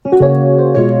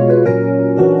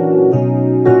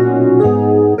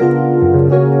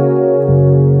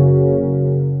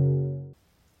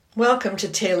Welcome to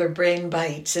Taylor Brain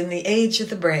Bites in the Age of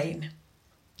the Brain.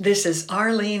 This is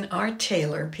Arlene R.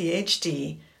 Taylor,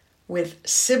 PhD, with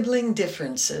Sibling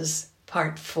Differences,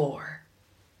 Part 4.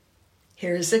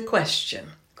 Here's a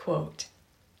question, quote,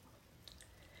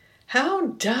 "How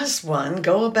does one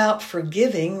go about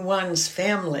forgiving one's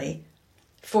family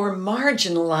for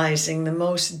marginalizing the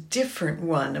most different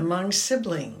one among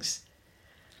siblings?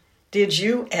 Did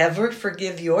you ever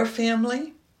forgive your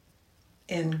family?"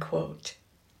 End quote.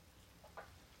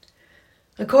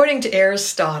 According to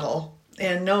Aristotle,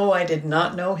 and no, I did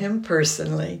not know him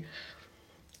personally,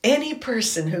 any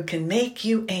person who can make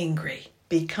you angry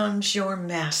becomes your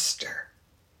master.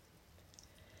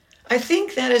 I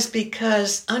think that is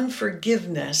because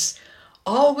unforgiveness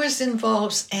always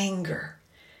involves anger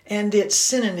and its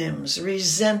synonyms,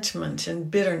 resentment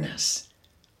and bitterness.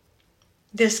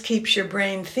 This keeps your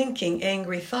brain thinking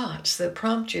angry thoughts that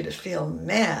prompt you to feel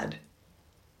mad.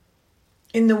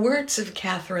 In the words of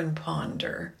Catherine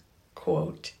Ponder,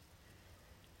 quote,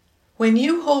 "When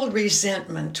you hold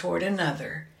resentment toward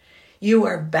another, you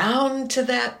are bound to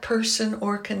that person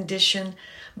or condition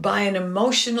by an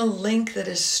emotional link that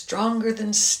is stronger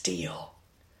than steel.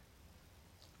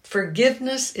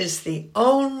 Forgiveness is the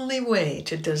only way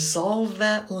to dissolve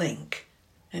that link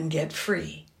and get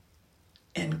free."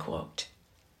 End quote.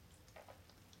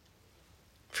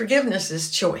 Forgiveness is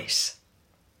choice.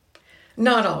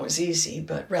 Not always easy,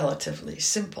 but relatively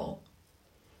simple.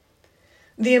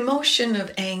 The emotion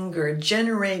of anger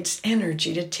generates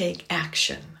energy to take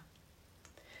action.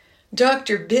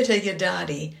 Dr. Bitta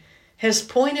Yadadi has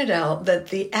pointed out that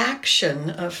the action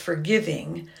of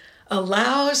forgiving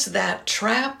allows that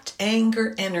trapped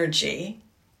anger energy,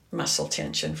 muscle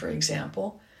tension for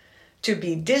example, to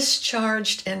be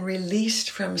discharged and released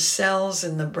from cells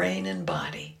in the brain and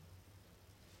body.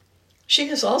 She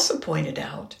has also pointed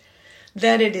out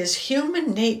that it is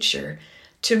human nature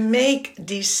to make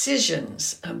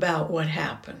decisions about what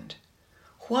happened,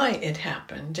 why it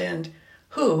happened, and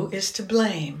who is to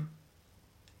blame.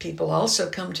 People also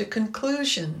come to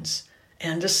conclusions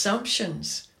and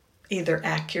assumptions, either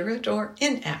accurate or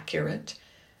inaccurate,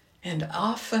 and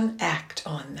often act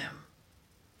on them.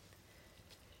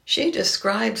 She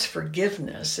describes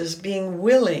forgiveness as being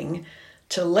willing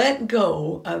to let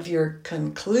go of your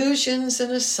conclusions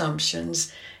and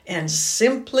assumptions and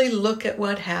simply look at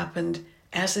what happened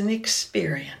as an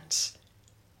experience.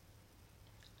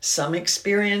 Some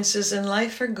experiences in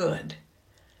life are good,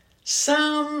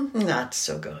 some not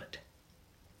so good.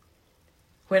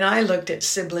 When I looked at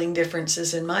sibling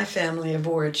differences in my family of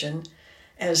origin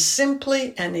as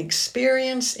simply an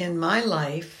experience in my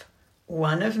life,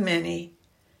 one of many,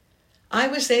 I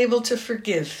was able to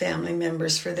forgive family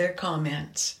members for their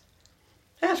comments.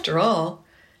 After all,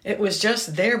 it was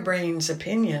just their brain's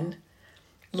opinion,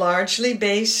 largely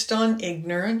based on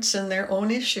ignorance and their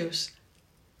own issues.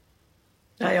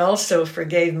 I also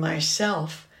forgave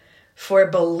myself for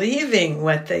believing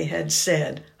what they had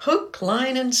said, hook,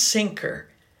 line, and sinker,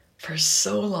 for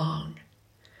so long.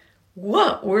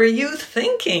 What were you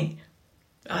thinking?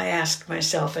 I asked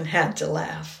myself and had to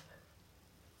laugh.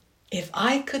 If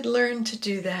I could learn to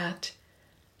do that,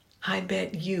 I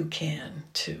bet you can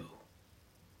too.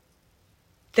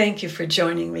 Thank you for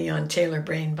joining me on Taylor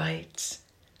Brain Bites.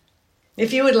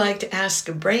 If you would like to ask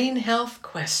a brain health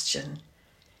question,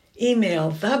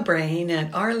 email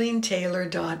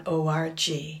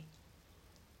thebrain@arlenetaylor.org.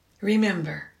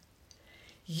 Remember,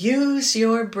 use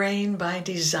your brain by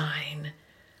design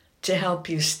to help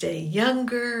you stay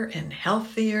younger and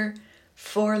healthier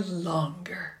for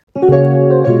longer.